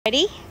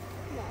Ready?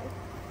 No.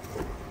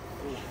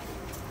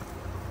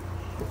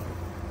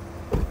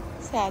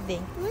 Sadding.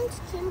 When's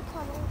Kim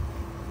coming?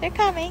 They're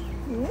coming.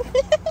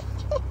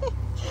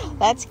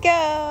 Let's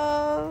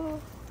go.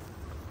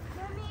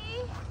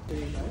 Mommy?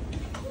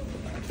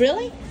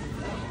 Really?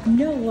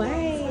 No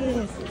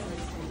way.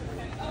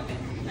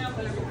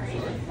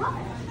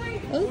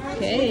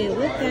 Okay,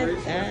 look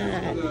at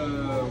that.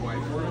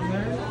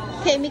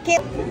 Okay,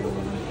 Mikhail.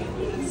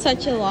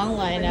 Such a long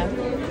lineup.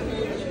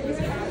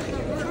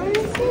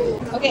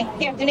 Okay,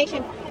 here,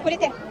 donation. Put it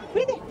there.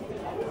 Put it there.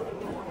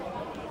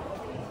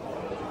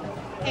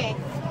 Okay,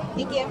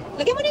 thank you.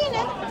 Lagyan mo na yan,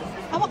 ah.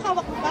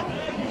 Hawak-hawak mo ba?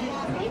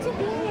 It's a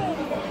big.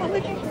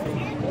 Hawak yan.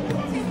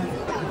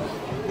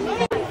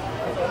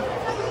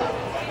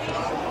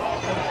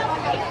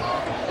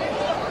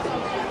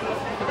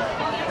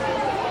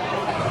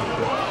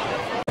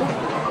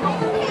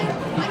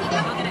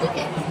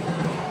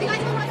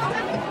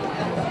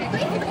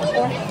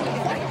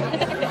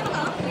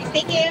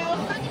 Thank you.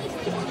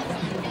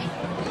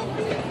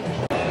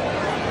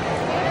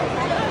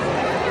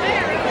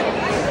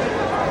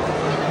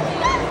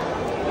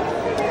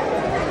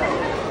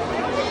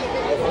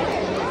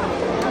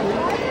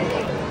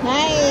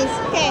 Nice.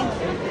 Okay.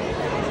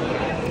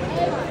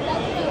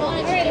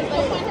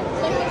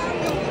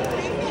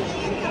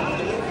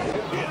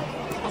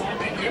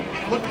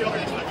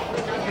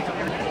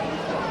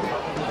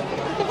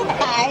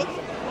 Bye.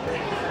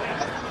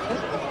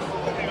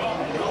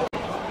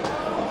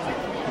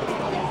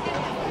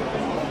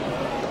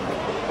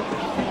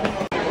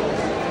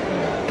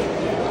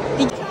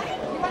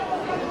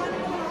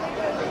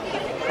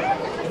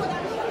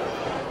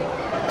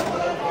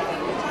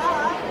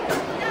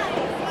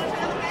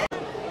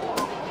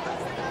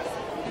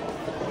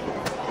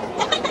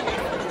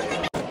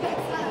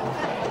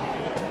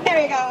 There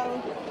we go.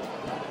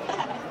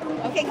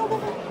 Okay, go, go,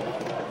 go.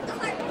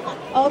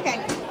 Okay.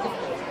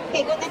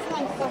 Okay, go next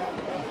one. Go.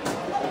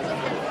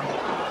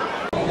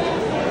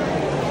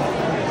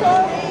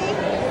 Sorry.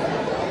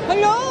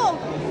 Hello.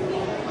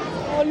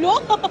 Hello.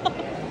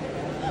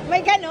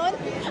 May ganon?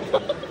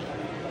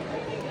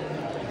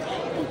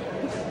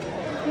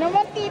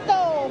 Naman,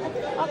 Tito.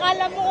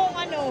 Akala mo kung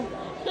ano.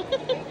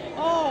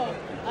 Oh,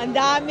 ang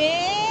dami.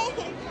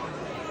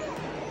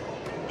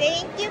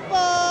 Thank you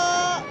po.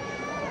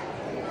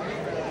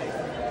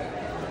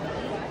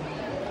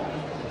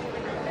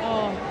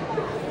 Oh.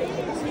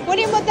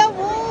 Kunin mo daw.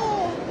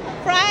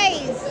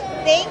 Prize.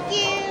 Thank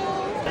you.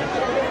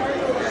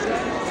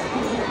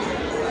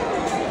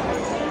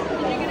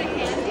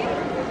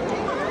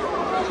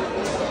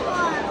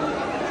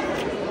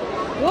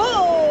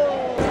 Whoa.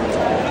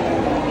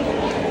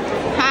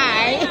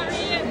 Hi.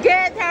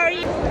 Good. How are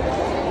you?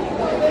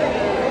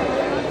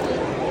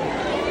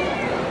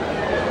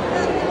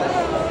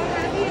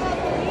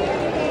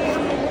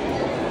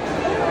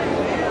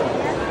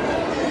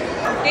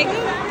 Okay,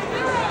 good.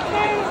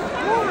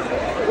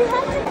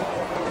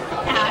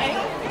 Hi.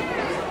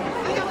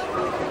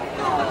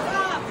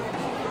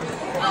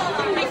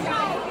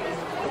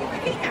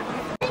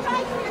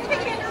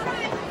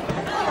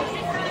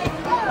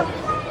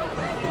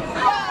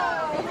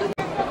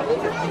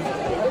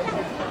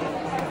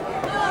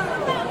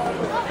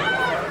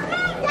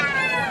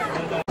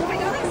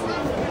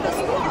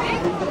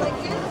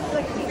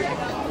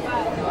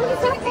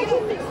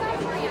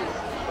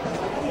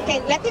 Okay,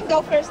 let him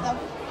go first though.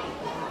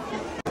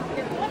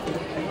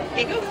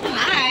 Okay, go.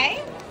 Hi.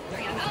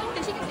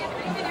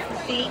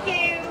 Thank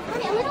you.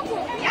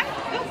 Yeah,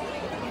 go.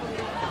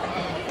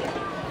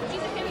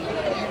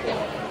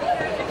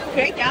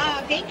 Great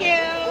job. Thank you.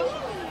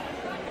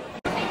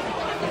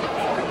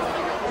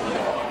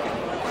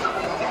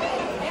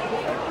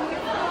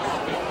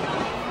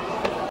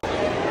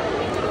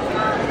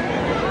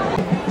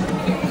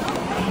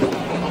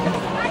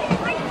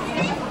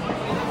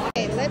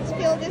 Okay, let's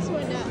fill this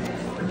one up.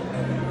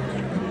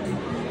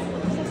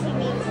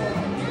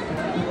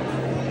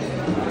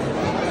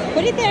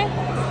 Put it there.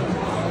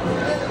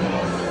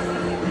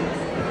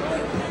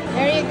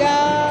 There you go.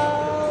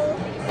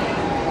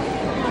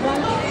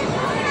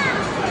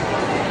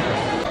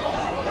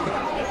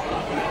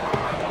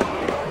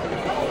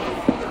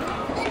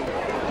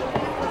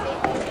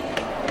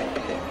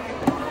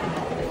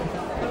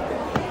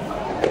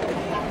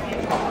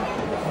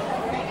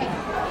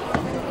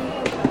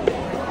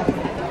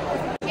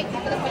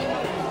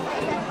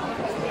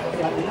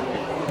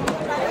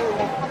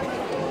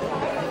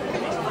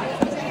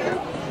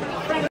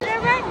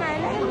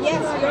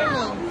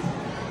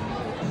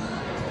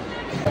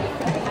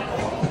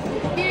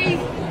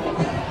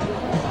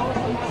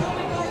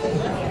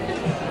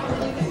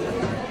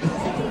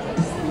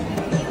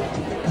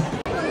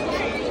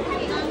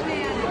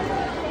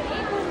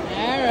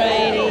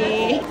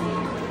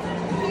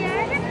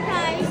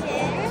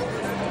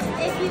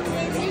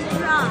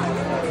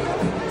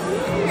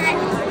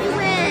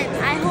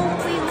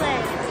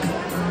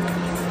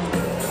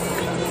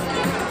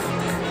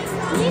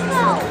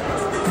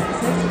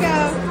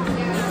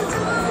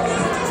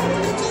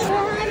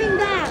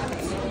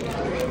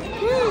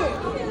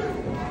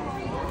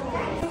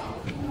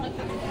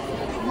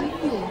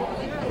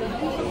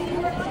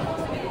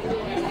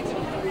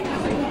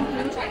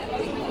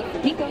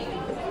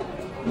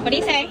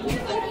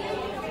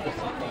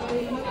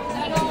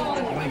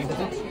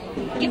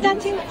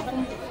 too.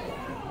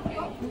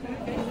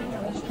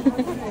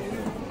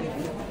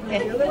 Okay.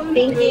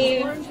 Thank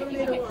you.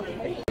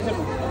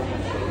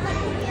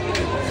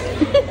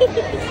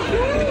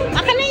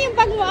 Aka na yung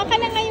bag mo. Aka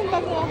na nga yung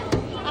bag mo.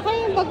 Aka na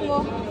yung bag mo.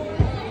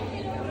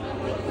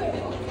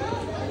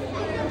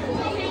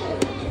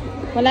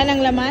 Wala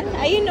nang laman?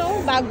 Ayun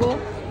o, bago.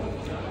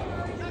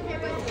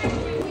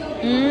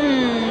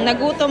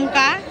 Nagutom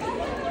ka?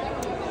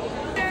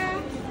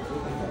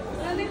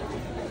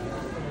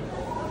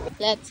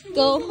 Let's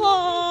go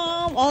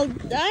home. All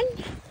done?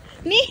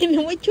 Nin,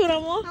 mo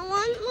itsura mo? I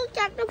want to look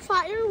at the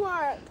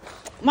fireworks.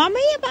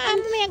 Mamaya pa,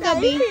 mamaya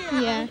gabi.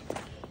 Yeah.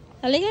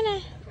 Halika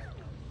na.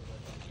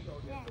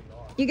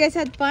 You guys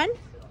had fun?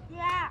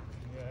 Yeah.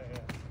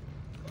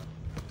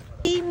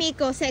 Hey,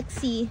 Miko,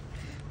 sexy.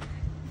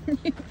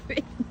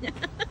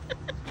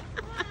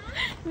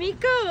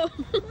 Miko.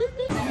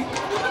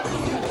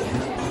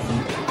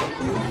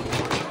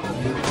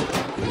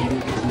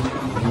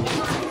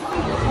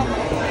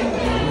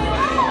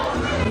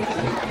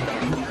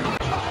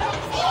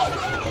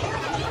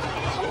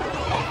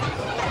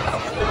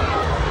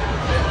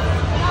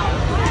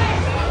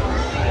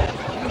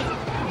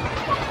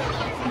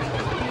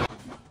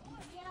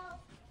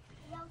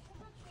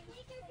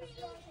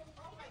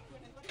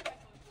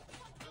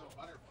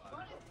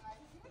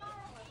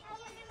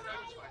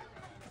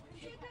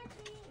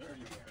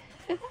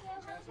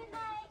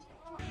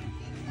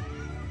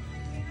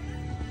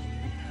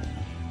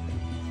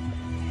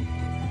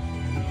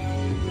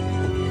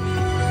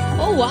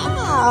 Oh,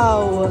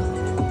 wow.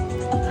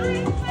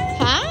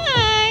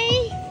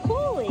 Hi.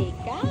 Holy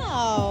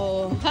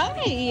cow.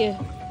 Hi.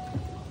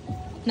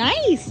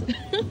 Nice.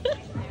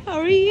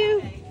 How are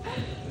you?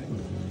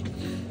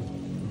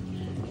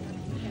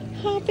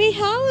 Happy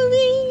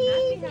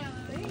Halloween.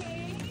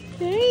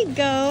 There you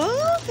go.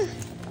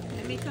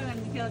 Let me come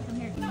and feel it from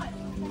here.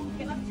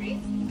 Get up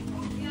treats?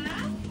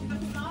 Yeah? You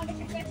want some mom? Get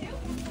your kid too?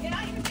 Yeah,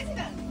 you can visit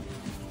us.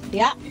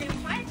 Yeah. You're gonna be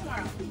fine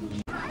tomorrow.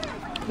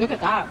 Look at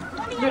that.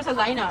 There's a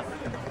lineup.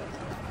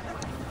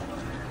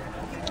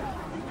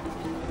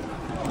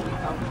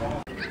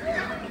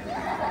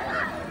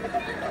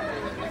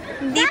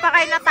 Hindi pa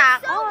kayo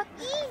natakot.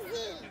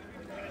 Easy.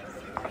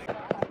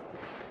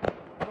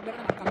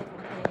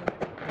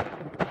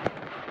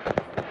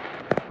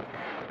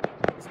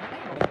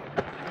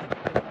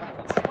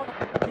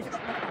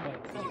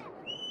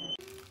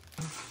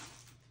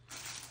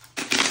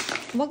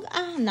 Wag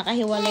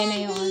nakahiwalay na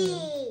yung ano,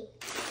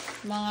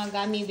 mga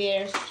gummy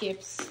bears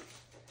chips.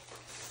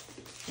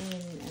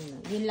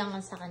 Yun lang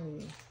ang sa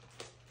kanila.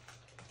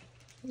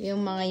 Yung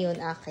mga yun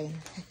akin.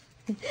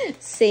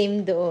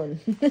 Same doon.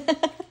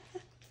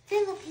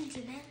 Philippines,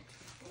 man.